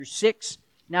6.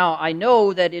 Now, I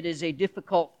know that it is a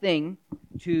difficult thing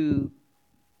to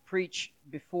preach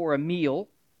before a meal,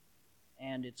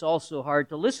 and it's also hard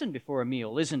to listen before a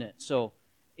meal, isn't it? So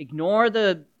ignore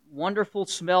the wonderful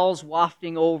smells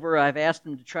wafting over. I've asked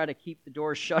them to try to keep the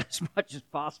doors shut as much as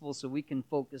possible so we can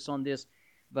focus on this,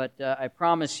 but I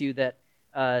promise you that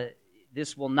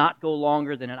this will not go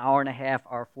longer than an hour and a half,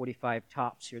 hour 45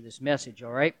 tops here, this message,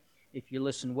 all right? If you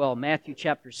listen well. Matthew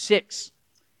chapter 6.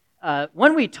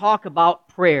 When we talk about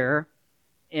prayer,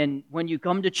 and when you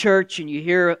come to church and you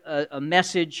hear a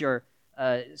message, or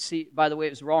see, by the way,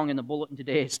 it was wrong in the bulletin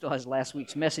today. It still has last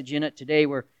week's message in it. Today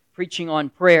we're preaching on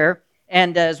prayer.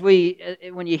 And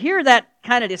when you hear that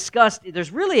kind of discussed,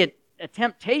 there's really a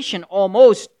temptation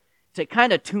almost to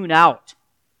kind of tune out.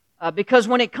 Because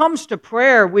when it comes to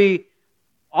prayer, we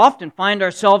often find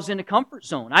ourselves in a comfort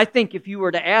zone. I think if you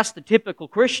were to ask the typical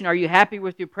Christian, are you happy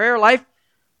with your prayer life?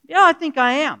 Yeah, I think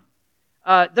I am.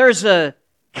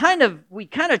 We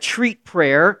kind of treat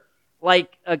prayer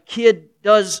like a kid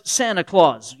does Santa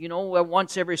Claus. You know,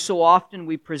 once every so often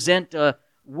we present a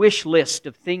wish list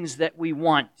of things that we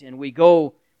want, and we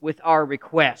go with our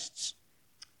requests.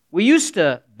 We used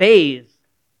to bathe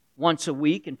once a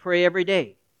week and pray every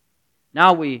day.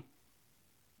 Now we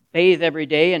bathe every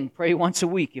day and pray once a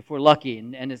week if we're lucky,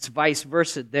 and it's vice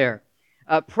versa there.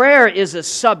 Prayer is a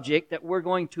subject that we're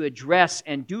going to address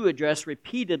and do address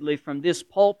repeatedly from this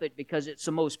pulpit because it's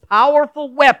the most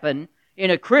powerful weapon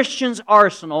in a Christian's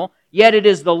arsenal, yet it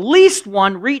is the least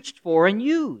one reached for and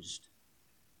used.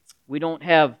 We don't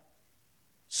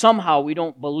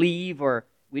believe or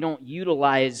we don't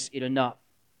utilize it enough.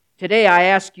 Today I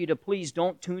ask you to please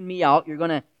don't tune me out. You're going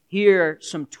to hear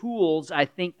some tools I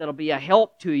think that'll be a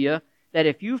help to you, that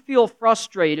if you feel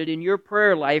frustrated in your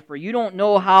prayer life or you don't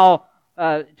know how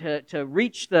to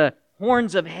reach the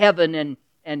horns of heaven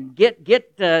and get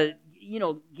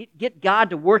God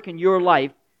to work in your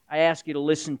life, I ask you to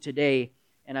listen today,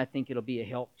 and I think it'll be a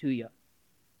help to you.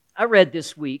 I read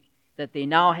this week that they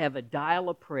now have a dial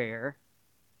a prayer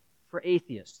for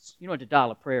atheists. You know what a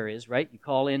dial a prayer is, right? You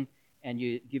call in and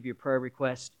you give your prayer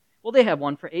request. Well, they have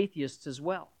one for atheists as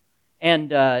well.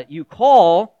 And you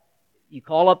call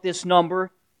up this number,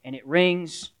 and it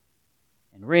rings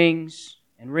and rings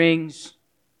and rings,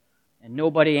 and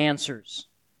nobody answers.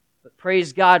 But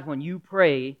praise God, when you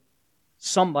pray,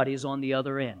 somebody's on the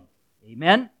other end.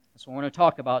 Amen? That's what I want to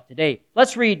talk about today.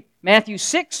 Let's read Matthew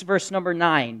 6, verse number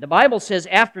 9. The Bible says,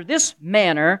 "After this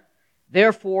manner,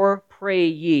 therefore pray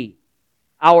ye,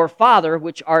 Our Father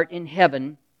which art in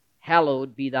heaven,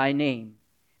 hallowed be thy name.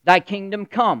 Thy kingdom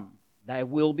come, thy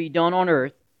will be done on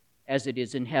earth as it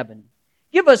is in heaven.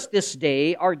 Give us this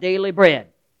day our daily bread,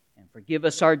 and forgive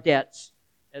us our debts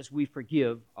as we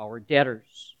forgive our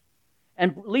debtors.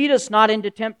 And lead us not into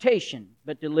temptation,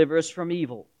 but deliver us from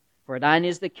evil. For thine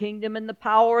is the kingdom and the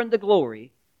power and the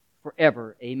glory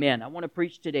forever. Amen." I want to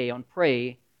preach today on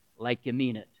pray like you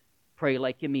mean it. Pray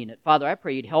like you mean it. Father, I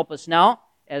pray you'd help us now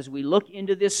as we look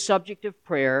into this subject of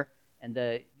prayer and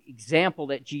the example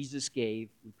that Jesus gave.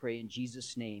 We pray in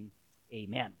Jesus' name.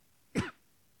 Amen.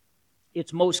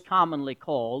 It's most commonly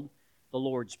called the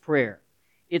Lord's Prayer.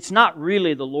 It's not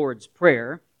really the Lord's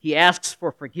Prayer. He asks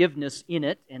for forgiveness in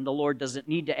it, and the Lord doesn't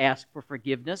need to ask for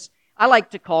forgiveness. I like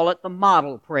to call it the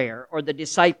model prayer or the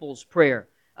disciples' prayer.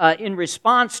 In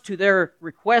response to their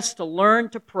request to learn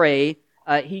to pray,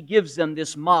 He gives them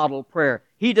this model prayer.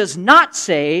 He does not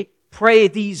say, pray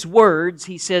these words.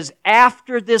 He says,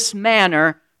 after this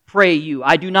manner, pray you.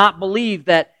 I do not believe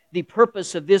that the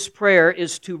purpose of this prayer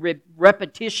is to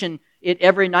repetition it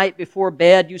every night before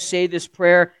bed. You say this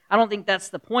prayer. I don't think that's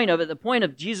the point of it. The point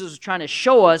of Jesus is trying to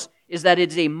show us is that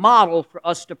it's a model for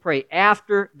us to pray.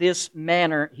 After this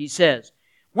manner, He says.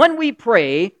 When we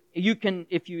pray,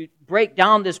 if you break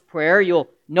down this prayer, you'll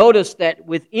notice that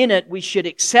within it we should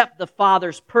accept the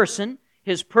Father's person,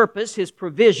 His purpose, His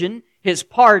provision, His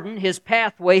pardon, His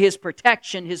pathway, His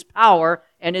protection, His power,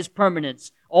 and His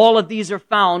permanence. All of these are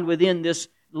found within this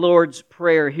Lord's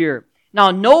Prayer here. Now,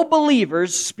 no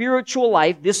believer's spiritual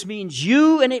life, this means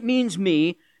you and it means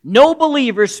me, no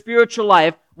believer's spiritual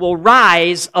life will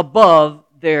rise above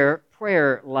their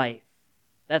prayer life.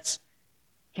 That's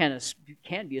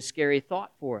can be a scary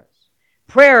thought for us.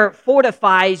 Prayer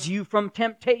fortifies you from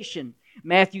temptation.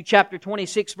 Matthew chapter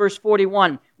 26, verse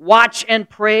 41. "Watch and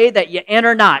pray that you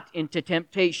enter not into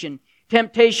temptation."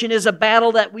 Temptation is a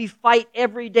battle that we fight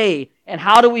every day. And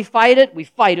how do we fight it? We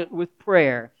fight it with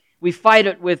prayer. We fight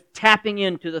it with tapping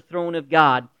into the throne of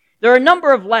God. There are a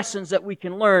number of lessons that we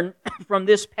can learn from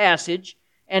this passage,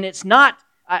 and it's not,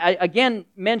 I again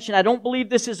mention, I don't believe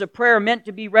this is a prayer meant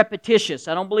to be repetitious.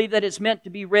 I don't believe that it's meant to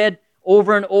be read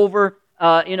over and over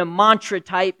in a mantra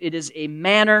type. It is a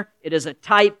manner. It is a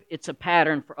type. It's a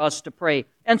pattern for us to pray.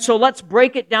 And so let's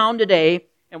break it down today,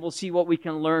 and we'll see what we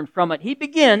can learn from it. He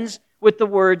begins with the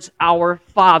words, Our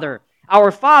Father.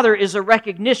 Our Father is a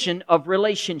recognition of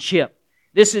relationship.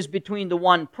 This is between the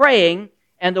one praying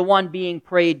and the one being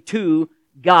prayed to,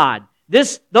 God.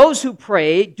 Those who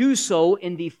pray do so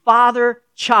in the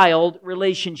father-child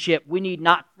relationship. We need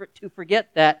not to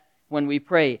forget that when we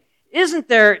pray. Isn't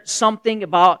there something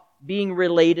about being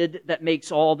related that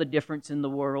makes all the difference in the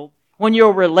world? When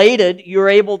you're related, you're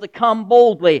able to come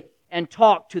boldly and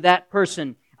talk to that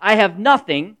person. I have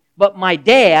nothing, but my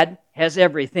dad has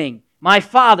everything. My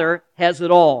Father has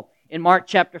it all. In Mark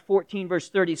chapter 14, verse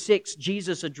 36,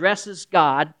 Jesus addresses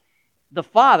God, the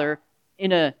Father,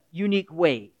 in a unique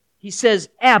way. He says,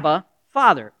 Abba,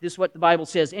 Father. This is what the Bible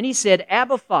says. And He said,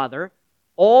 Abba, Father,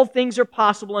 all things are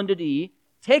possible unto Thee.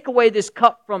 Take away this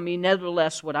cup from me,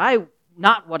 nevertheless,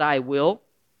 not what I will,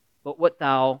 but what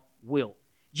Thou wilt.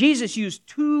 Jesus used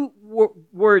two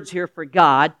words here for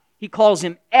God. He calls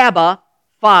Him Abba,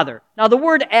 Father. Now, the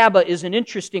word Abba is an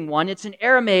interesting one. It's an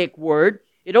Aramaic word.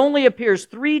 It only appears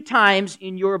 3 times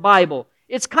in your Bible.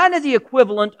 It's kind of the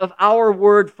equivalent of our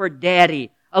word for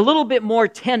daddy. A little bit more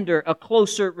tender, a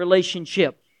closer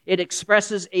relationship. It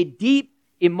expresses a deep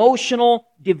emotional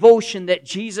devotion that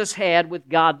Jesus had with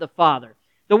God the Father.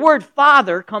 The word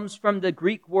Father comes from the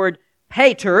Greek word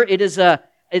pater. It's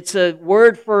a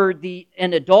word for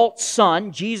an adult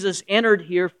son. Jesus entered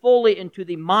here fully into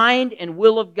the mind and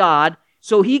will of God.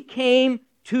 So He came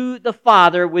to the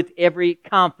Father with every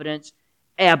confidence,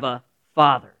 Abba,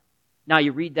 Father. Now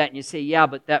you read that and you say, yeah,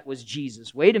 but that was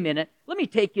Jesus. Wait a minute. Let me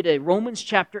take you to Romans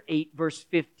chapter 8, verse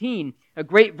 15. A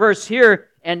great verse here.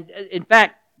 And in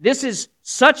fact, this is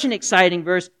such an exciting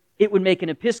verse, it would make an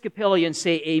Episcopalian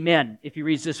say amen if he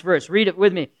reads this verse. Read it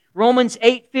with me. Romans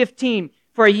 8:15.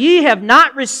 For ye have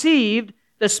not received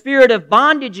the spirit of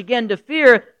bondage again to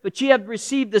fear, but ye have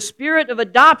received the spirit of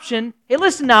adoption. Hey,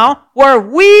 listen now, where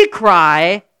we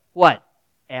cry, what?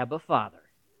 Abba, Father.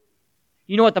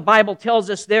 You know what the Bible tells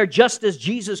us there? Just as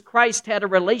Jesus Christ had a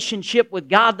relationship with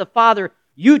God the Father,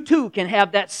 you too can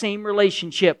have that same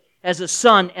relationship as a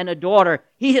son and a daughter.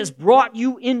 He has brought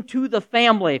you into the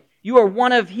family. You are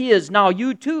one of His. Now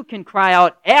you too can cry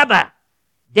out, Abba,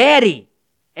 Daddy,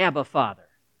 Abba, Father.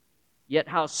 Yet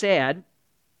how sad,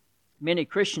 many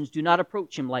Christians do not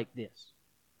approach Him like this.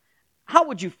 How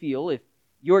would you feel if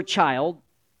your child,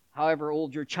 however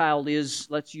old your child is,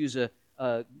 let's use a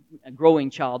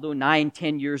growing child, 9,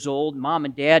 10 years old, mom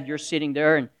and dad, you're sitting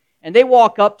there, and they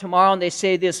walk up tomorrow and they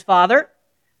say this, Father,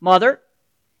 Mother,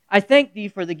 I thank Thee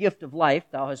for the gift of life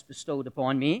Thou hast bestowed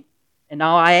upon me, and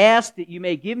now I ask that You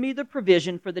may give me the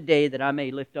provision for the day that I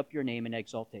may lift up Your name in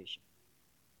exaltation.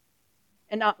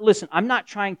 And now, listen, I'm not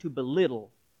trying to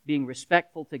belittle being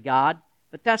respectful to God,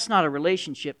 but that's not a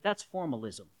relationship, that's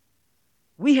formalism.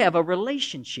 We have a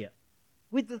relationship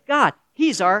with God.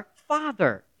 He's our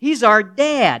Father. He's our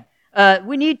Dad.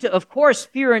 We need to, of course,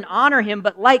 fear and honor Him,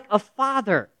 but like a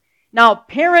father. Now,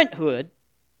 parenthood,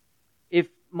 if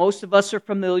most of us are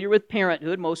familiar with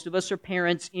parenthood, most of us are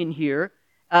parents in here,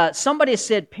 somebody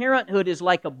said parenthood is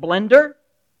like a blender,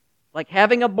 like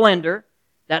having a blender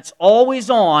that's always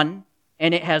on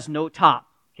and it has no top.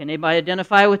 Can anybody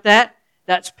identify with that?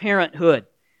 That's parenthood.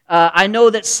 I know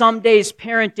that some days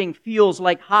parenting feels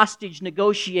like hostage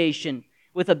negotiation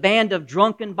with a band of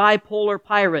drunken bipolar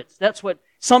pirates. That's what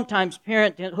sometimes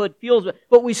parenthood feels.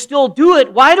 But we still do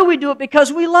it. Why do we do it?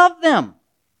 Because we love them.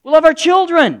 We love our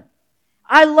children.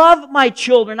 I love my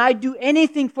children. I'd do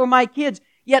anything for my kids.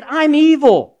 Yet I'm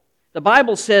evil. The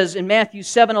Bible says in Matthew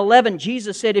 7:11,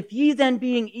 Jesus said, If ye then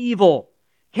being evil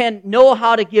can know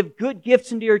how to give good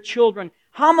gifts unto your children,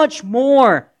 how much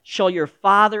more shall your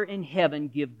Father in heaven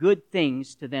give good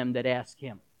things to them that ask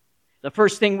Him? The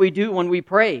first thing we do when we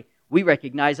pray, we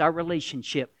recognize our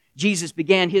relationship. Jesus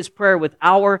began His prayer with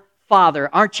Our Father.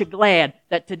 Aren't you glad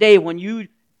that today when you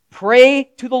pray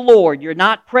to the Lord, you're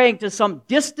not praying to some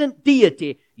distant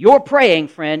deity. You're praying,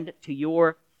 friend, to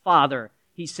your Father.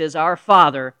 He says, Our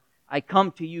Father, I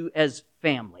come to You as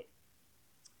family.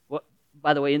 Well,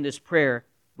 by the way, in this prayer,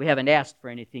 we haven't asked for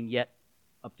anything yet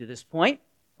up to this point.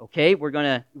 Okay,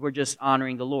 we're just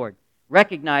honoring the Lord.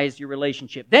 Recognize your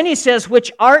relationship. Then He says,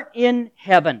 which art in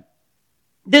heaven.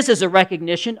 This is a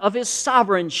recognition of His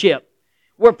sovereignship.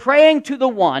 We're praying to the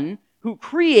one who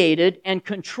created and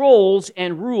controls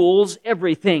and rules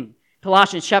everything.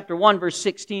 Colossians chapter 1, verse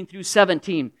 16 through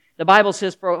 17. The Bible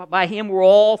says, For by Him were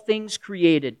all things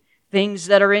created, things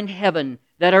that are in heaven,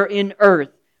 that are in earth,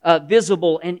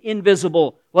 visible and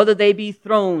invisible, whether they be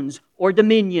thrones or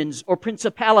dominions or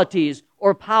principalities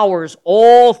or powers.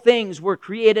 All things were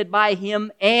created by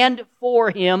Him and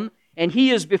for Him, and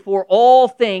He is before all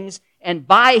things, and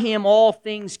by Him all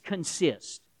things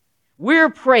consist. We're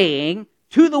praying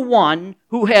to the one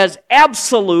who has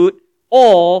absolute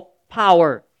all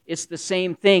power. It's the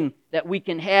same thing that we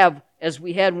can have as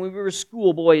we had when we were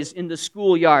schoolboys in the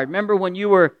schoolyard. Remember when you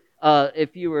were,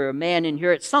 if you were a man in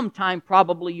here, at some time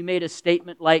probably you made a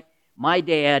statement like, my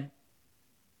dad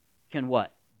can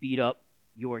what? Beat up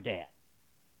your dad.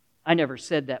 I never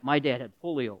said that. My dad had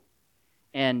polio.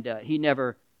 And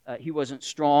he wasn't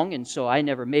strong, and so I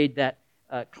never made that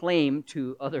claim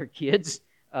to other kids.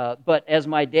 But as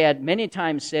my dad many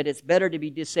times said, it's better to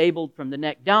be disabled from the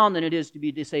neck down than it is to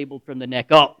be disabled from the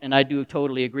neck up. And I do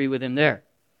totally agree with him there.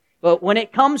 But when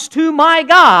it comes to my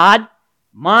God,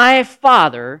 my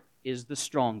Father is the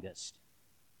strongest.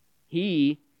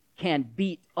 He can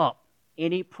beat up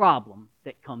any problem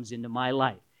that comes into my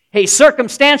life. Hey,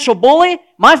 circumstantial bully,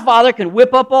 my Father can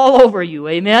whip up all over you.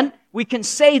 Amen? We can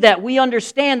say that. We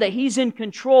understand that He's in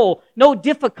control. No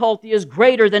difficulty is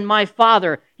greater than my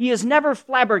Father. He is never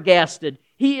flabbergasted.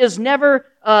 He is never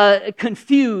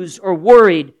confused or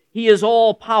worried. He is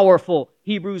all-powerful.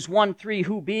 Hebrews 1:3,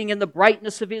 who being in the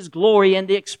brightness of His glory and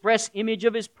the express image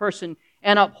of His person,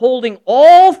 and upholding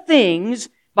all things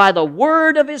by the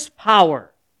word of His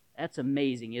power. That's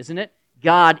amazing, isn't it?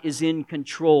 God is in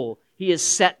control. He is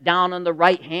set down on the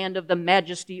right hand of the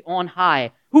Majesty on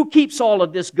high. Who keeps all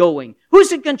of this going?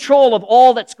 Who's in control of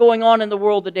all that's going on in the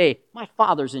world today? My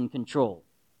Father's in control.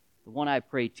 The one I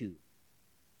pray to.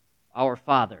 Our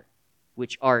Father,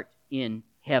 which art in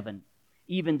heaven.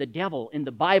 Even the devil in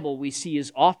the Bible we see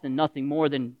is often nothing more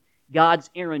than God's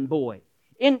errand boy.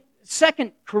 In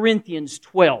 2 Corinthians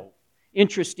 12,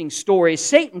 interesting story,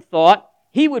 Satan thought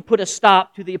he would put a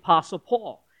stop to the Apostle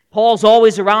Paul. Paul's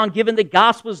always around giving the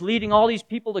Gospels, leading all these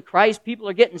people to Christ. People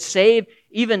are getting saved.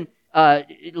 Even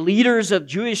leaders of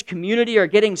Jewish community are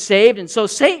getting saved. And so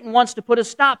Satan wants to put a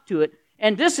stop to it.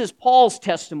 And this is Paul's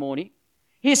testimony.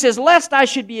 He says, lest I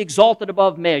should be exalted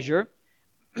above measure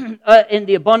in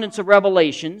the abundance of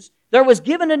revelations, there was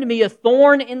given unto me a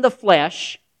thorn in the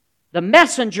flesh, the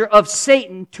messenger of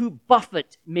Satan to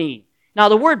buffet me. Now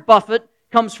the word buffet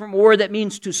comes from a word that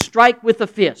means to strike with a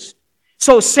fist.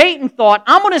 So Satan thought,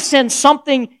 I'm going to send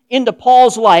something into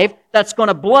Paul's life that's going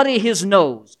to bloody his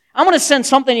nose. I'm going to send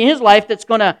something in his life that's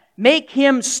going to make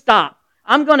him stop.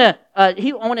 I want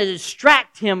to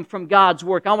distract him from God's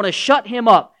work. I want to shut him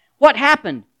up. What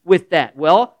happened with that?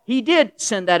 Well, he did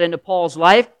send that into Paul's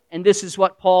life, and this is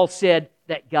what Paul said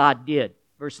that God did.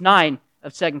 Verse 9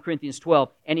 of 2 Corinthians 12,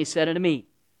 and he said unto me,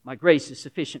 my grace is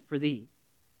sufficient for thee,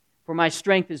 for my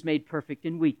strength is made perfect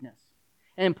in weakness.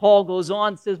 And Paul goes on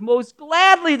and says, most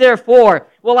gladly, therefore,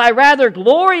 will I rather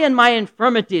glory in my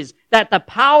infirmities, that the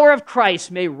power of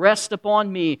Christ may rest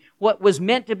upon me. What was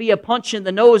meant to be a punch in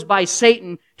the nose by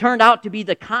Satan turned out to be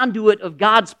the conduit of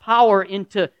God's power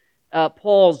into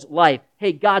Paul's life.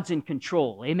 Hey, God's in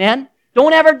control. Amen?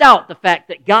 Don't ever doubt the fact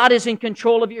that God is in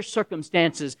control of your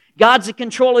circumstances. God's in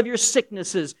control of your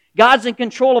sicknesses. God's in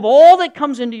control of all that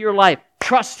comes into your life.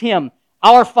 Trust Him.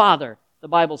 Our Father, the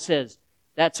Bible says,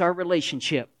 that's our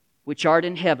relationship, which art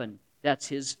in heaven. That's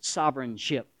His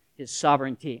sovereignship, His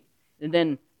sovereignty. And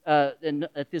then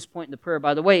at this point in the prayer,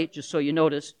 by the way, just so you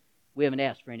notice, we haven't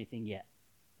asked for anything yet.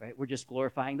 Right? We're just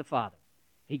glorifying the Father.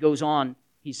 He goes on,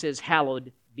 he says,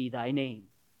 hallowed be thy name.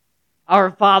 Our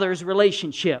Father's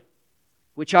relationship,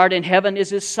 which art in heaven, is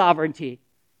His sovereignty.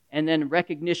 And then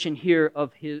recognition here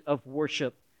of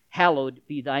worship. Hallowed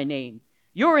be thy name.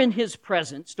 You're in His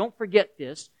presence. Don't forget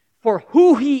this. For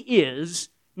who He is,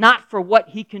 not for what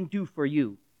He can do for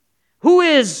you. Who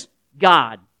is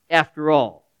God, after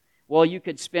all? Well, you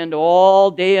could spend all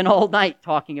day and all night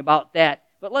talking about that,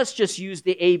 but let's just use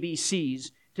the ABCs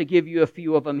to give you a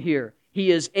few of them here. He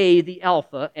is the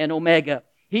Alpha and Omega.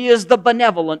 He is the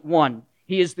benevolent one.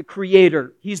 He is the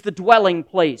Creator. He's the dwelling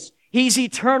place. He's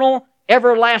eternal,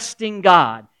 everlasting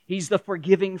God. He's the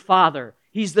forgiving Father.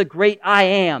 He's the great I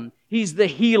Am. He's the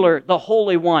healer, the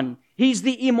Holy One. He's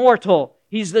the immortal.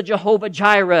 He's the Jehovah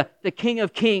Jireh, the King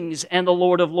of Kings and the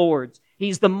Lord of Lords.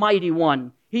 He's the mighty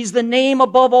one. He's the name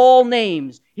above all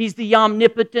names. He's the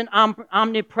omnipotent,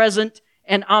 omnipresent,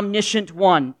 and omniscient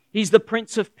one. He's the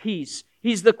Prince of Peace.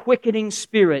 He's the quickening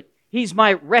Spirit. He's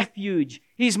my refuge.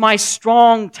 He's my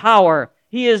strong tower.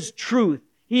 He is truth.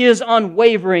 He is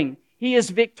unwavering. He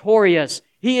is victorious.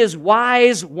 He is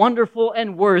wise, wonderful,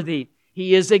 and worthy.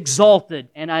 He is exalted,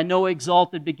 and I know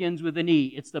exalted begins with an E.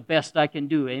 It's the best I can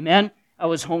do. Amen? I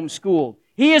was homeschooled.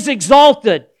 He is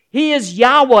exalted. He is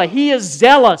Yahweh. He is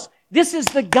zealous. This is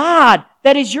the God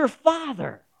that is your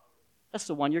Father. That's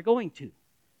the one you're going to.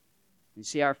 You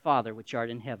see, our Father which art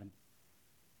in heaven.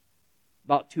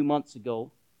 About 2 months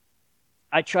ago,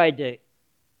 I tried to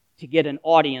get an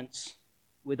audience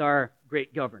with our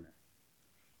great governor.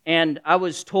 And I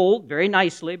was told very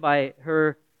nicely by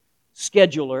her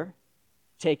scheduler,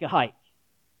 take a hike.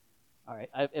 All right,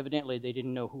 evidently they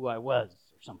didn't know who I was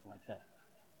or something like that.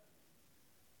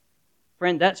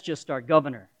 Friend, that's just our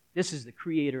governor. This is the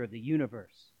creator of the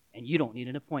universe, and you don't need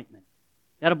an appointment.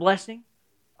 Is that a blessing?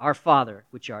 Our Father,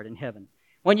 which art in heaven.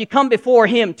 When you come before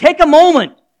Him, take a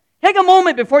moment. Take a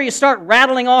moment before you start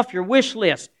rattling off your wish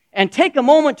list, and take a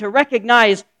moment to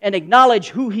recognize and acknowledge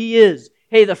who He is.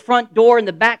 Hey, the front door and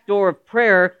the back door of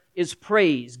prayer is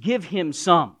praise. Give Him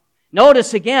some.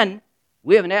 Notice again,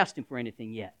 we haven't asked Him for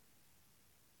anything yet.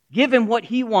 Give Him what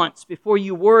He wants before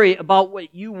you worry about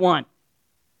what you want.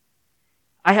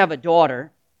 I have a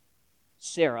daughter,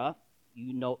 Sarah.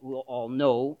 You all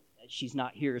know. She's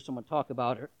not here, so I'm going to talk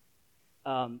about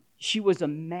her. She was a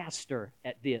master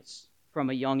at this from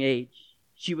a young age.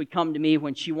 She would come to me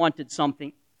when she wanted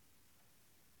something,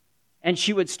 and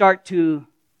she would start to,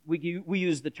 we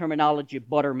use the terminology,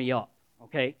 butter me up,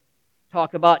 okay?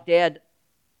 Talk about, Dad,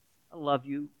 I love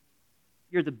you.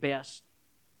 You're the best.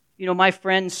 You know, my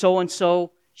friend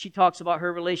so-and-so, she talks about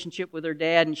her relationship with her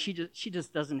dad, and she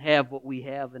just doesn't have what we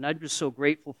have, and I'm just so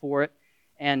grateful for it,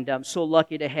 and I'm so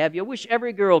lucky to have you. I wish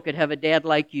every girl could have a dad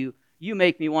like you. You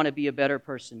make me want to be a better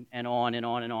person, and on and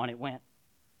on and on it went.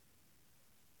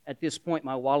 At this point,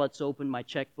 my wallet's open, my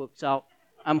checkbook's out.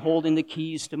 I'm holding the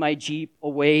keys to my Jeep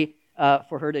away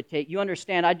for her to take. You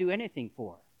understand, I'd do anything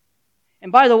for her.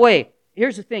 And by the way,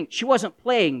 here's the thing. She wasn't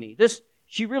playing me.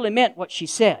 She really meant what she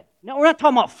said. No, we're not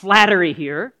talking about flattery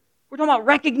here. We're talking about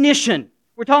recognition.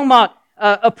 We're talking about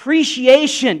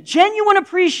appreciation, genuine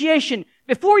appreciation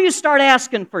before you start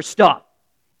asking for stuff.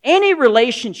 Any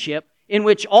relationship in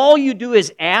which all you do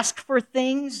is ask for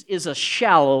things is a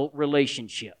shallow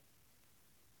relationship.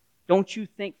 Don't you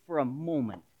think for a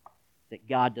moment that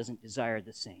God doesn't desire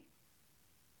the same.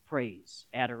 Praise,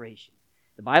 adoration.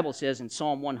 The Bible says in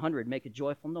Psalm 100, make a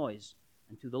joyful noise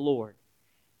unto the Lord.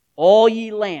 All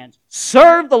ye lands,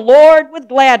 serve the Lord with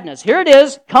gladness. Here it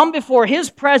is, come before His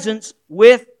presence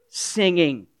with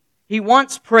singing. He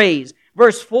wants praise.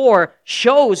 Verse 4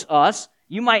 shows us,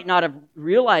 you might not have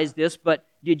realized this, but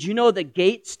did you know the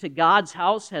gates to God's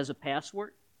house has a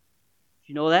password? Did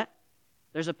you know that?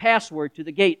 There's a password to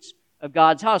the gates of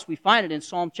God's house. We find it in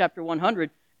Psalm chapter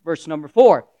 100, verse number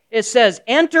 4. It says,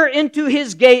 enter into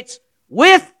His gates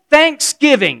with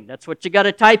thanksgiving. That's what you got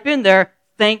to type in there,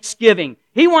 thanksgiving.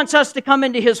 He wants us to come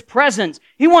into His presence.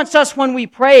 He wants us, when we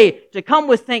pray, to come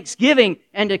with thanksgiving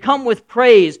and to come with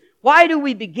praise. Why do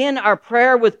we begin our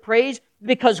prayer with praise?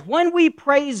 Because when we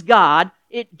praise God,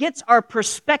 it gets our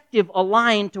perspective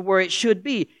aligned to where it should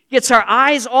be. Gets our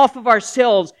eyes off of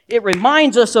ourselves. It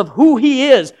reminds us of who He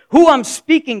is, who I'm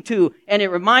speaking to, and it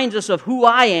reminds us of who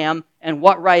I am and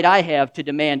what right I have to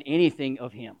demand anything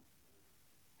of Him.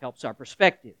 Helps our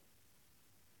perspective.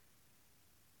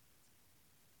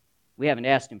 We haven't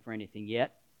asked Him for anything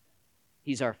yet.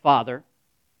 He's our Father.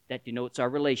 That denotes our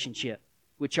relationship.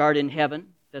 Which art in heaven,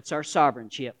 that's our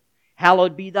sovereignship.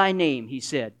 Hallowed be Thy name, He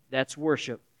said. That's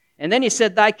worship. And then He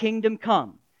said, Thy kingdom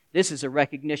come. This is a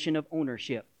recognition of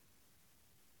ownership.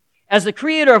 As the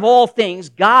creator of all things,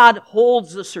 God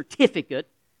holds the certificate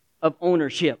of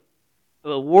ownership.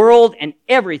 The world and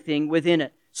everything within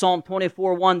it. Psalm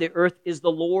 24:1, the earth is the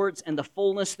Lord's and the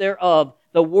fullness thereof,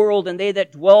 the world and they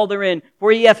that dwell therein.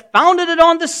 For He hath founded it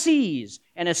on the seas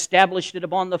and established it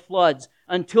upon the floods,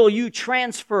 until you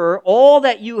transfer all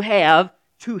that you have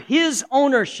to His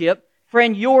ownership.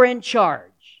 Friend, you're in charge.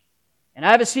 And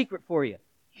I have a secret for you.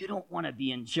 You don't want to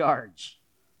be in charge.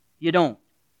 You don't.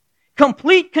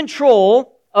 Complete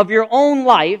control of your own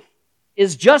life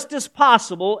is just as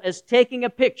possible as taking a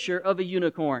picture of a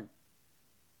unicorn.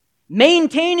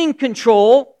 Maintaining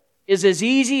control is as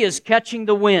easy as catching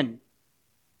the wind.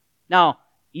 Now,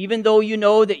 even though you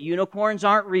know that unicorns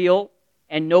aren't real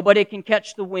and nobody can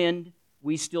catch the wind,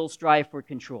 we still strive for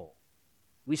control.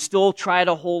 We still try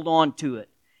to hold on to it.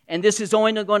 And this is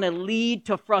only going to lead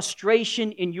to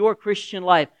frustration in your Christian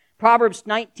life. Proverbs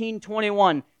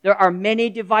 19:21, there are many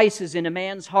devices in a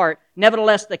man's heart.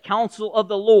 Nevertheless, the counsel of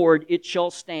the Lord, it shall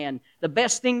stand. The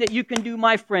best thing that you can do,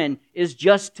 my friend, is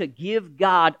just to give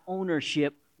God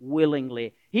ownership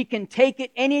willingly. He can take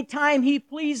it anytime He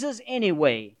pleases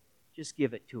anyway. Just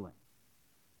give it to Him.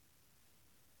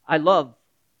 I love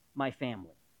my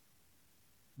family.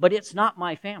 But it's not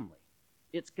my family.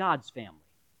 It's God's family.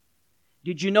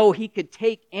 Did you know He could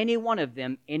take any one of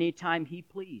them anytime He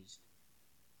pleased?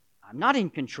 I'm not in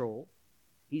control.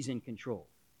 He's in control.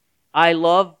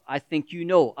 I think you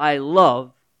know, I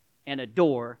love and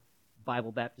adore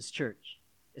Bible Baptist Church.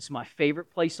 It's my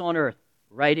favorite place on earth,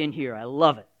 right in here. I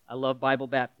love it. I love Bible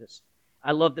Baptist.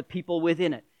 I love the people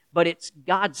within it. But it's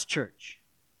God's church.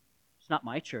 It's not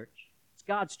my church. It's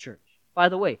God's church. By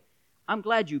the way, I'm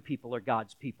glad you people are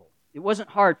God's people. It wasn't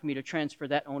hard for me to transfer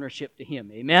that ownership to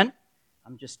Him. Amen?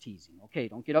 I'm just teasing. Okay,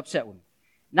 don't get upset with me.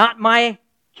 Not my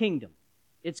kingdom.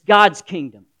 It's God's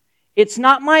kingdom. It's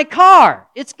not my car.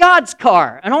 It's God's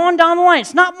car. And on down the line,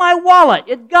 it's not my wallet.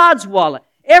 It's God's wallet.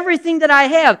 Everything that I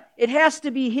have, it has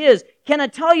to be His. Can I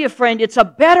tell you, friend, it's a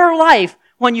better life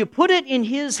when you put it in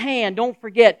His hand. Don't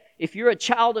forget, if you're a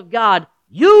child of God,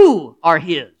 you are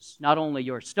His. Not only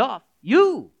your stuff,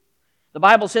 you. The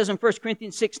Bible says in 1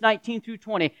 Corinthians 6:19 through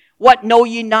 20, "What know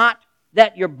ye not?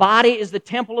 That your body is the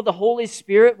temple of the Holy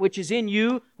Spirit, which is in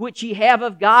you, which ye have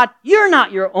of God. You're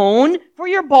not your own, for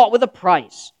you're bought with a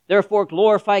price. Therefore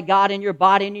glorify God in your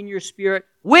body and in your spirit,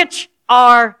 which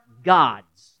are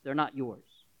God's." They're not yours.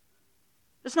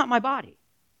 That's not my body.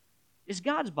 It's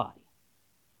God's body.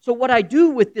 So what I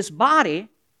do with this body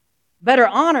better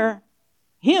honor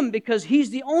Him because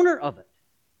He's the owner of it.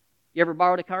 You ever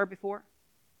borrowed a car before?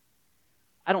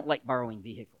 I don't like borrowing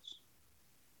vehicles.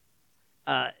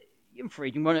 You're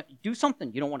afraid you want to do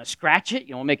something. You don't want to scratch it. You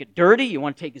don't want to make it dirty. You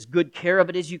want to take as good care of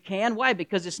it as you can. Why?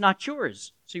 Because it's not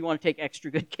yours. So you want to take extra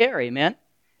good care. Amen?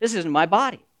 This isn't my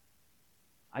body.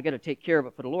 I got to take care of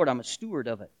it for the Lord. I'm a steward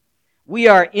of it. We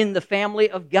are in the family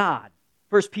of God.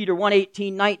 1 Peter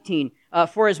 1:18, 19.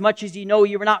 "For as much as ye know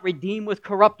you were not redeemed with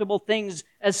corruptible things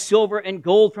as silver and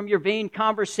gold from your vain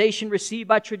conversation received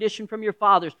by tradition from your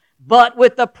fathers, but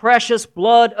with the precious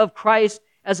blood of Christ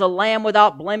as a lamb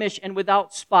without blemish and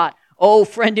without spot." Oh,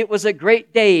 friend, it was a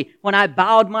great day when I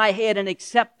bowed my head and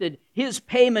accepted His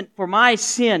payment for my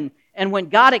sin. And when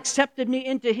God accepted me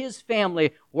into His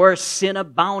family, where sin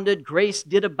abounded, grace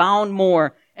did abound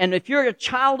more. And if you're a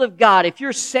child of God, if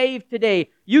you're saved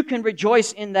today, you can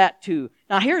rejoice in that too.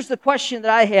 Now here's the question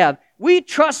that I have. We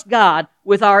trust God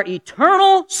with our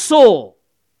eternal soul.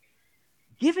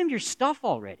 Give Him your stuff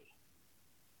already.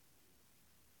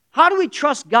 How do we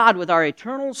trust God with our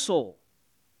eternal soul,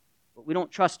 but we don't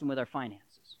trust Him with our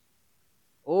finances?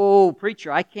 "Oh,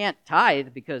 preacher, I can't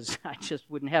tithe because I just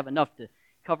wouldn't have enough to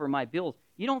cover my bills."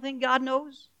 You don't think God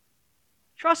knows?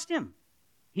 Trust Him.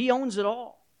 He owns it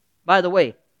all. By the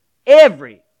way,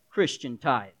 every Christian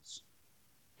tithes.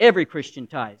 Every Christian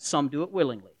tithes. Some do it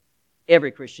willingly.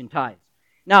 Every Christian tithes.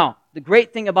 Now, the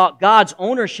great thing about God's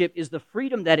ownership is the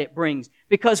freedom that it brings.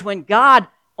 Because when God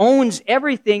owns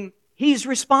everything, He's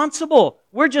responsible.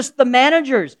 We're just the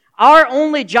managers. Our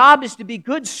only job is to be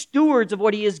good stewards of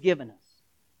what He has given us.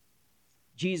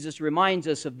 Jesus reminds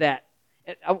us of that.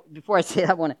 Before I say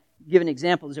that, I want to give an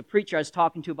example. There's a preacher I was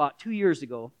talking to about 2 years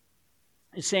ago.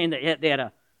 He's saying that they had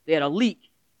a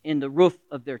leak in the roof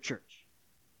of their church.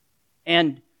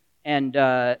 And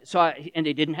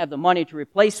they didn't have the money to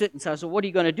replace it. And so I said, "What are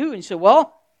you going to do?" And he said,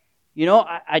 "Well, you know,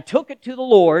 I took it to the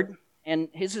Lord," and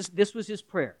this was his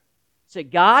prayer. He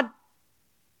said, "God,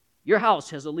 your house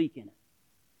has a leak in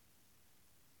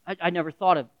it." I never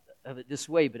thought of it this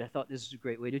way, but I thought this is a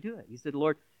great way to do it. He said,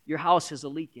 "Lord, your house has a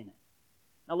leak in it.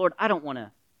 Now, Lord, I don't want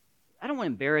to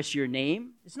embarrass your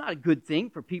name. It's not a good thing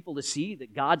for people to see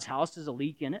that God's house has a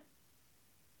leak in it.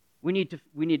 We need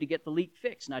to get the leak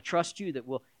fixed, and I trust you that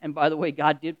we'll." And by the way,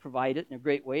 God did provide it in a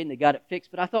great way, and they got it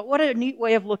fixed. But I thought, what a neat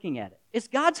way of looking at it. It's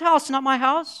God's house, not my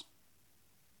house.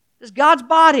 It's God's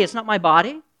body, it's not my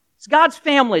body. It's God's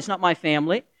family, it's not my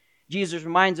family. Jesus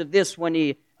reminds of this when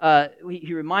he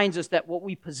reminds us that what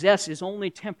we possess is only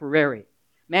temporary.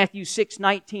 Matthew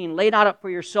 6:19, "Lay not up for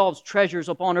yourselves treasures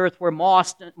upon earth where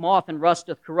moth and rust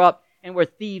doth corrupt, and where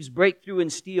thieves break through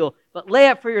and steal. But lay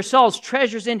up for yourselves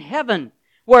treasures in heaven,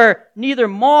 where neither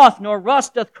moth nor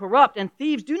rust doth corrupt, and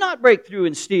thieves do not break through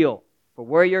and steal. For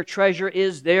where your treasure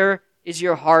is, there is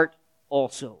your heart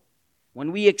also."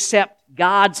 When we accept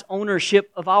God's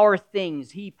ownership of our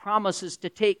things, He promises to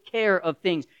take care of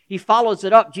things. He follows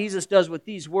it up, Jesus does, with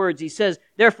these words. He says,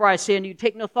 "Therefore I say unto you,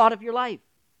 take no thought of your life."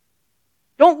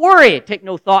 Don't worry. Take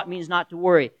no thought means not to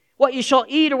worry. "What you shall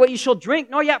eat or what you shall drink,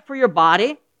 nor yet for your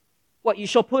body, what you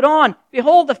shall put on.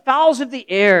 Behold the fowls of the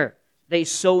air. They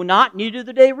sow not, neither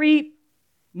do they reap,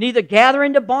 neither gather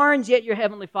into barns, yet your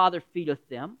heavenly Father feedeth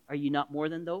them. Are ye not more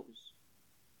than those?"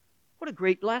 What a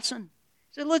great lesson.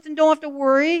 He said, listen, don't have to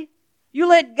worry. You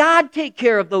let God take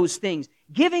care of those things.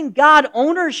 Giving God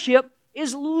ownership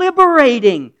is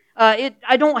liberating.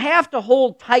 I don't have to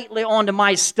hold tightly onto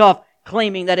my stuff,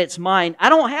 claiming that it's mine. I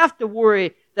don't have to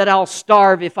worry that I'll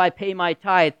starve if I pay my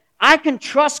tithe. I can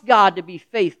trust God to be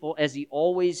faithful as He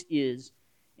always is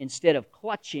instead of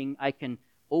clutching, I can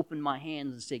open my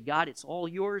hands and say, God, it's all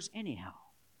yours anyhow.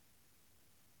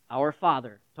 Our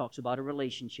Father talks about a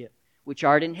relationship. Which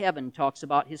art in heaven talks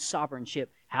about His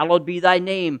sovereignship. Hallowed be Thy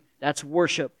name, that's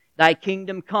worship. Thy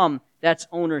kingdom come, that's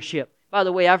ownership. By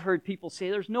the way, I've heard people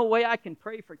say, there's no way I can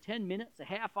pray for 10 minutes, a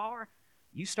half hour.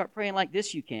 You start praying like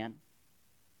this, you can.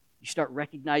 You start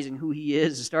recognizing who He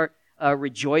is, and start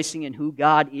rejoicing in who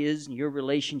God is and your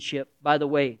relationship. By the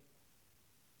way,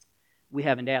 we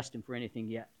haven't asked Him for anything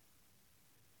yet.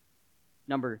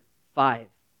 Number 5,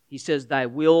 He says, Thy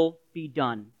will be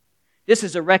done. This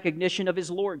is a recognition of His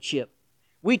lordship.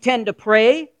 We tend to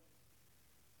pray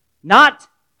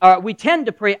our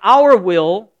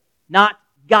will, not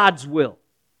God's will.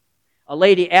 A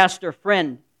lady asked her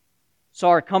friend,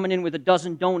 saw her coming in with a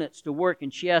dozen donuts to work,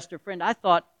 and she asked her friend, I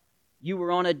thought you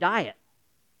were on a diet.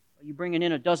 What are you bringing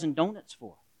in a dozen donuts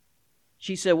for?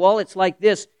 She said, well, it's like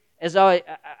this. As I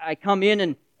come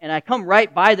in and I come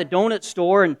right by the donut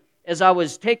store, and as I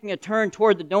was taking a turn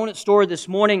toward the donut store this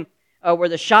morning, where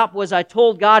the shop was, I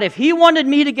told God if He wanted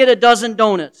me to get a dozen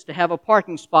donuts, to have a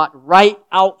parking spot right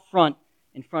out front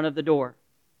in front of the door.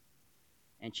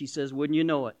 And she says, wouldn't you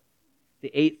know it?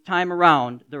 The 8th time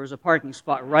around, there was a parking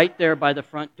spot right there by the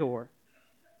front door.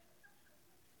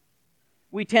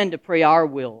 We tend to pray our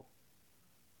will,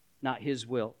 not His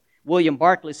will. William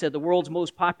Barclay said the world's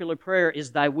most popular prayer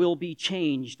is Thy will be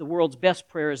changed. The world's best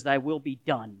prayer is Thy will be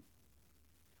done.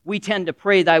 We tend to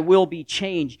pray Thy will be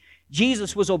changed.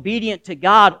 Jesus was obedient to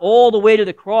God all the way to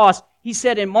the cross. He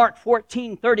said in Mark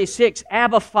 14:36,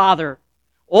 Abba, Father,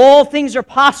 all things are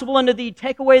possible unto Thee.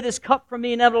 Take away this cup from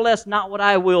me, nevertheless, not what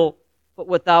I will, but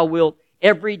what Thou wilt.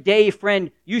 Every day,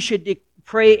 friend, you should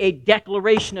pray a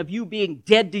declaration of you being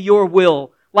dead to your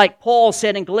will. Like Paul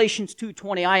said in Galatians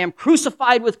 2:20, I am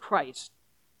crucified with Christ.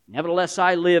 Nevertheless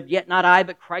I live, yet not I,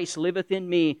 but Christ liveth in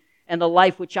me. And the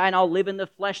life which I now live in the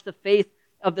flesh, the faith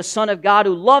of the Son of God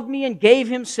who loved me and gave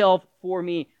Himself for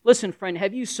me. Listen, friend,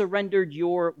 have you surrendered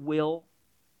your will?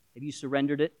 Have you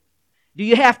surrendered it? Do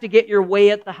you have to get your way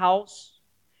at the house?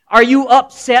 Are you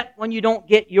upset when you don't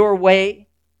get your way?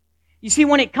 You see,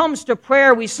 when it comes to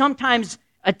prayer, we sometimes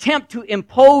attempt to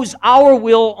impose our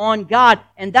will on God,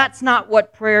 and that's not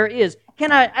what prayer is.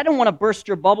 I don't want to burst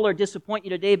your bubble or disappoint you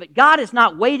today, but God is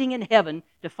not waiting in heaven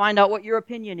to find out what your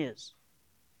opinion is.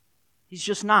 He's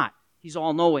just not. He's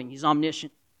all-knowing. He's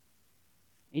omniscient.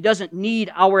 He doesn't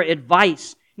need our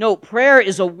advice. No, prayer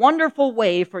is a wonderful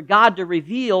way for God to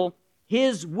reveal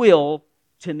His will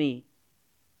to me.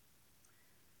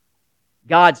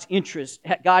 God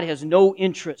has no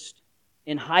interest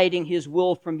in hiding His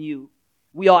will from you.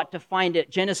 We ought to find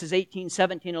it. Genesis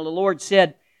 18:17, and the Lord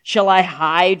said, shall I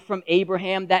hide from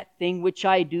Abraham that thing which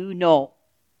I do? No.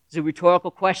 It's a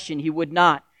rhetorical question. He would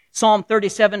not. Psalm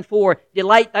 37:4,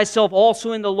 delight thyself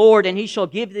also in the Lord, and He shall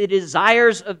give thee the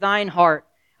desires of thine heart.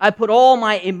 I put all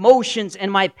my emotions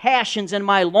and my passions and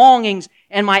my longings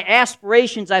and my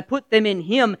aspirations, I put them in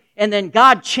Him, and then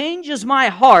God changes my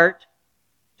heart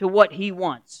to what He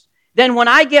wants. Then when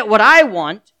I get what I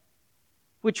want,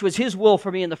 which was His will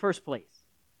for me in the first place,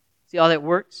 see how that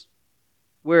works?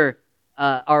 Where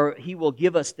He will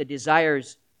give us the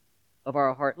desires of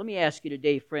our heart. Let me ask you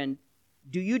today, friend,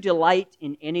 do you delight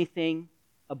in anything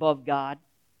above God?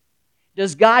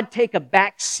 Does God take a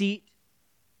back seat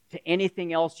to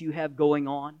anything else you have going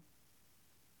on?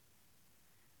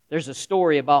 There's a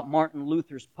story about Martin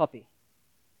Luther's puppy.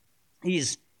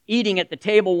 He's eating at the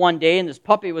table one day, and this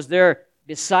puppy was there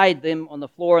beside them on the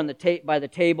floor by the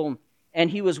table, and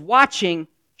he was watching,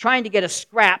 trying to get a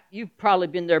scrap. You've probably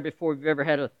been there before if you've ever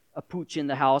had a pooch in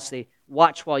the house. They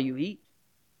watch while you eat.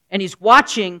 And he's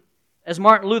watching, as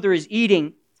Martin Luther is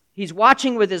eating, he's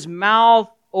watching with his mouth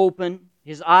open,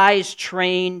 his eyes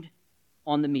trained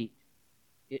on the meat.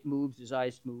 It moves, his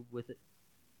eyes move with it.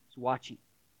 He's watching.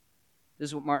 This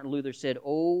is what Martin Luther said,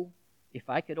 oh, if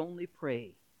I could only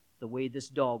pray the way this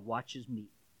dog watches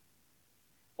meat.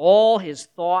 All his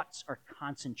thoughts are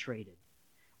concentrated.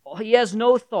 He has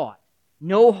no thought,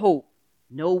 no hope,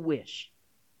 no wish,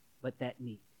 but that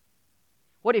meat.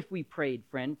 What if we prayed,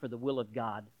 friend, for the will of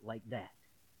God like that?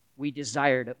 We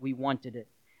desired it, we wanted it.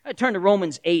 I turn to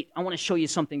Romans 8. I want to show you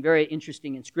something very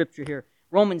interesting in Scripture here.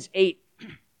 Romans 8.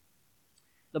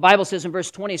 The Bible says in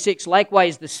verse 26,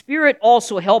 likewise, the Spirit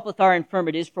also helpeth our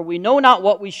infirmities, for we know not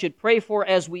what we should pray for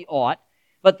as we ought,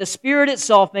 but the Spirit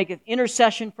itself maketh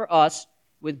intercession for us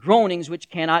with groanings which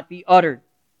cannot be uttered.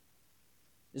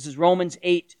 This is Romans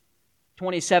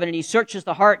 8:27. And He searches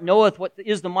the heart, knoweth what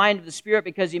is the mind of the Spirit,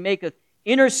 because He maketh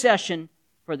intercession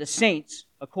for the saints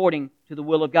according to the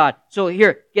will of God. So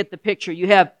here, get the picture.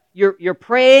 You're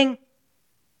praying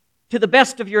to the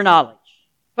best of your knowledge.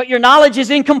 but your knowledge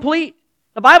is incomplete.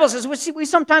 The Bible says we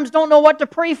sometimes don't know what to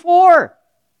pray for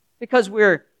because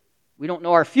we don't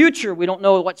know our future. We don't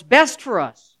know what's best for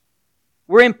us.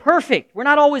 We're imperfect. We're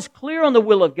not always clear on the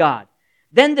will of God.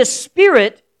 Then the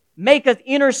Spirit maketh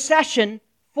intercession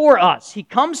for us. He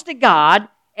comes to God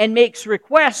and makes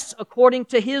requests according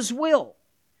to His will.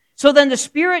 So then the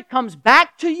Spirit comes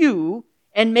back to you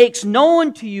and makes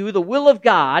known to you the will of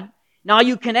God. Now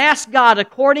you can ask God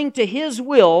according to His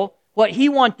will what He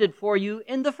wanted for you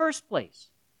in the first place.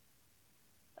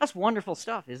 That's wonderful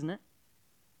stuff, isn't it?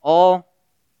 All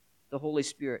the Holy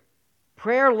Spirit.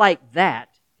 Prayer like that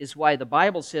is why the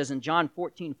Bible says in John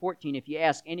 14:14, if you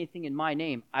ask anything in my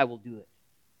name, I will do it.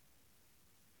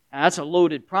 Now, that's a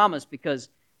loaded promise because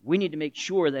we need to make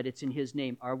sure that it's in His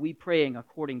name. Are we praying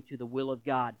according to the will of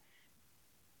God?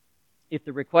 If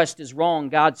the request is wrong,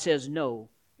 God says no.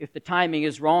 If the timing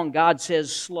is wrong, God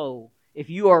says slow. If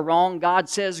you are wrong, God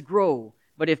says grow.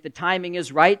 But if the timing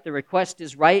is right, the request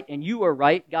is right, and you are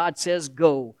right, God says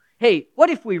go. Hey, what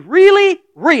if we really,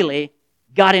 really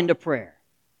got into prayer?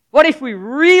 What if we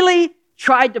really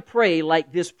tried to pray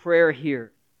like this prayer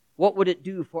here? What would it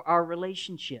do for our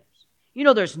relationships? You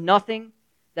know, there's nothing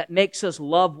that makes us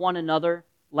love one another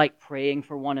like praying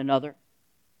for one another.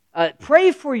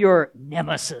 Pray for your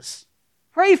nemesis.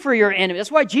 Pray for your enemies.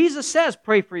 That's why Jesus says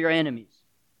pray for your enemies.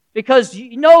 Because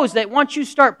He knows that once you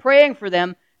start praying for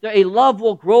them, a love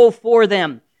will grow for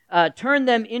them. Turn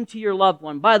them into your loved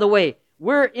one. By the way,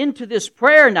 we're into this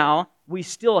prayer now. We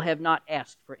still have not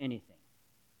asked for anything.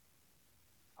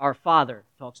 Our Father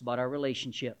talks about our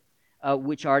relationship,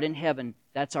 which art in heaven.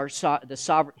 That's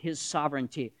His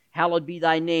sovereignty. Hallowed be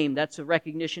Thy name. That's a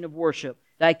recognition of worship.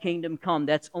 Thy kingdom come.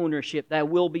 That's ownership. Thy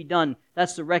will be done.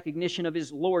 That's the recognition of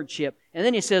His lordship. And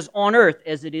then He says, on earth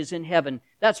as it is in heaven.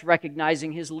 That's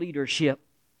recognizing His leadership.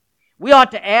 We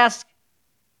ought to ask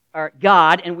our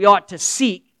God, and we ought to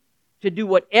seek to do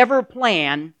whatever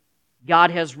plan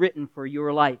God has written for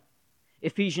your life.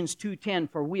 Ephesians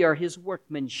 2:10, for we are His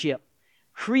workmanship,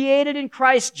 created in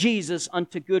Christ Jesus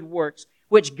unto good works,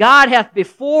 which God hath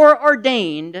before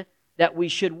ordained that we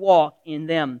should walk in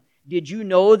them. Did you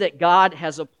know that God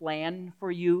has a plan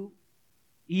for you?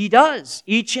 He does.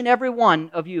 Each and every one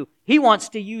of you. He wants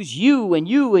to use you and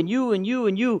you and you and you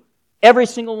and you. Every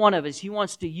single one of us. He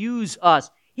wants to use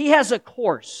us. He has a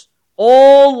course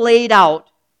all laid out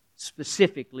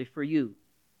specifically for you.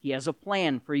 He has a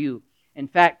plan for you. In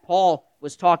fact, Paul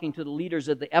was talking to the leaders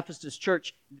of the Ephesus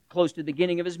church close to the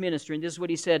beginning of his ministry, and this is what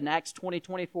he said in Acts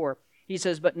 20:24. He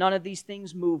says, but none of these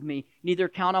things move me, neither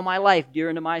count on my life dear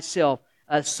unto myself,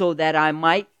 so that I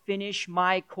might finish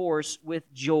my course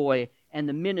with joy and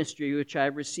the ministry which I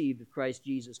have received of Christ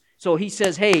Jesus. So he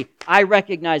says, hey, I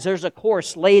recognize there's a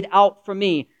course laid out for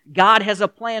me. God has a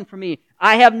plan for me.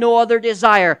 I have no other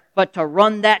desire but to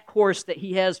run that course that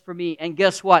He has for me. And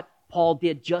guess what? Paul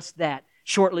did just that.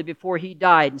 Shortly before he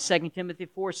died in 2 Timothy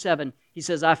 4:7, he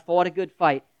says, I fought a good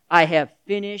fight. I have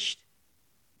finished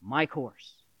my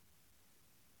course.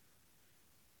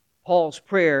 Paul's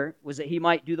prayer was that he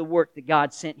might do the work that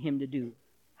God sent him to do.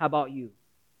 How about you?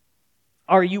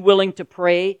 Are you willing to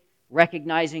pray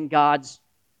recognizing God's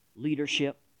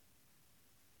leadership?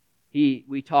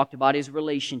 We talked about His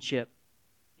relationship,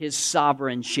 His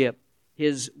sovereignship,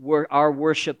 our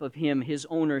worship of Him, His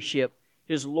ownership,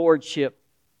 His lordship,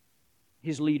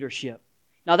 His leadership.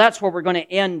 Now that's where we're going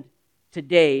to end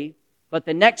today, but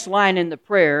the next line in the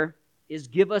prayer is,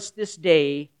 give us this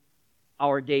day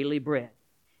our daily bread.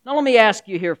 Now let me ask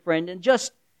you here, friend, and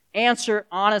just answer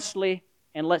honestly,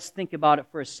 and let's think about it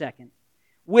for a second.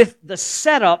 With the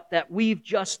setup that we've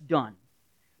just done,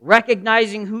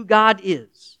 recognizing who God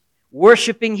is,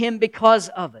 worshiping Him because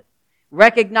of it,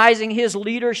 recognizing His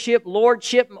leadership,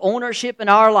 lordship, and ownership in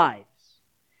our lives,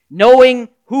 knowing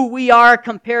who we are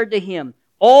compared to Him,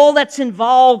 all that's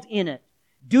involved in it,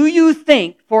 do you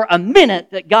think for a minute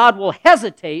that God will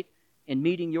hesitate in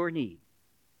meeting your need?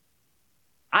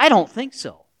 I don't think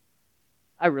so.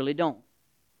 I really don't.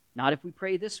 Not if we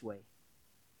pray this way.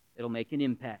 It'll make an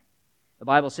impact. The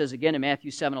Bible says again in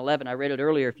Matthew 7:11, I read it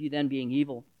earlier, if you then being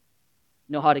evil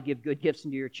know how to give good gifts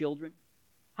unto your children,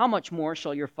 how much more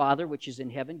shall your Father which is in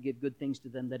heaven give good things to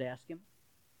them that ask Him?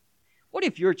 What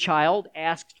if your child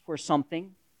asked for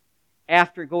something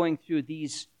after going through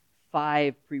these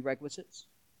 5 prerequisites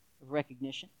of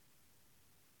recognition?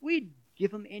 We'd give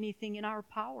them anything in our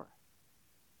power.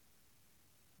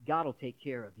 God will take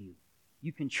care of you.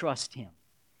 You can trust Him.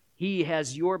 He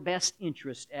has your best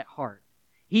interest at heart.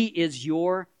 He is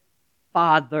your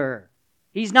Father.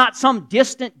 He's not some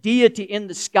distant deity in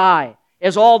the sky,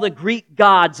 as all the Greek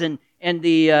gods and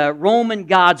the Roman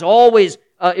gods always,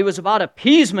 it was about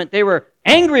appeasement. They were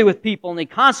angry with people and they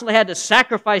constantly had to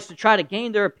sacrifice to try to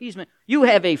gain their appeasement. You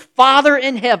have a Father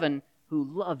in heaven who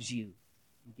loves you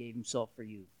and gave Himself for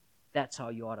you. That's how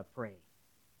you ought to pray.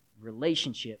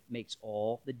 Relationship makes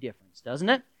all the difference, doesn't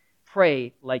it?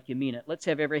 Pray like you mean it. Let's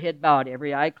have every head bowed,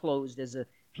 every eye closed as the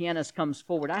pianist comes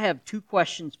forward. I have 2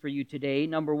 questions for you today.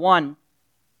 Number 1,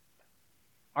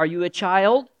 are you a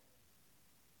child?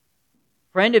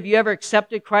 Friend, have you ever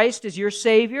accepted Christ as your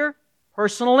Savior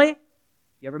personally?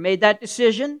 You ever made that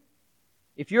decision?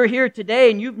 If you're here today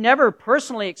and you've never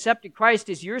personally accepted Christ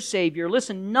as your Savior,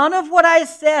 listen, none of what I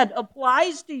said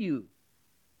applies to you.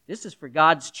 This is for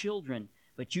God's children,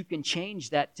 but you can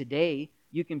change that today.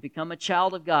 You can become a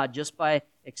child of God just by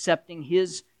accepting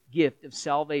His gift of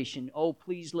salvation. Oh,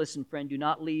 please listen, friend, do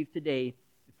not leave today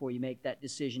before you make that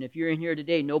decision. If you're in here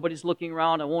today, nobody's looking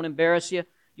around, I won't embarrass you.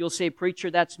 You'll say,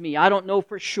 preacher, that's me. I don't know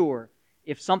for sure.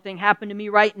 If something happened to me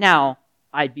right now,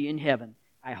 I'd be in heaven.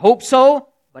 I hope so,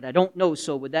 but I don't know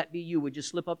so. Would that be you? Would you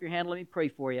slip up your hand? Let me pray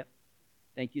for you.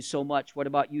 Thank you so much. What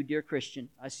about you, dear Christian?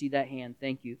 I see that hand.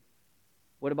 Thank you.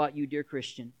 What about you, dear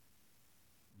Christian?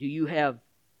 Do you have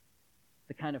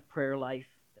the kind of prayer life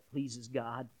that pleases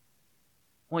God?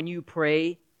 When you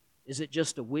pray, is it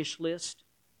just a wish list?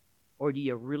 Or do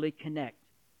you really connect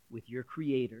with your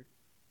Creator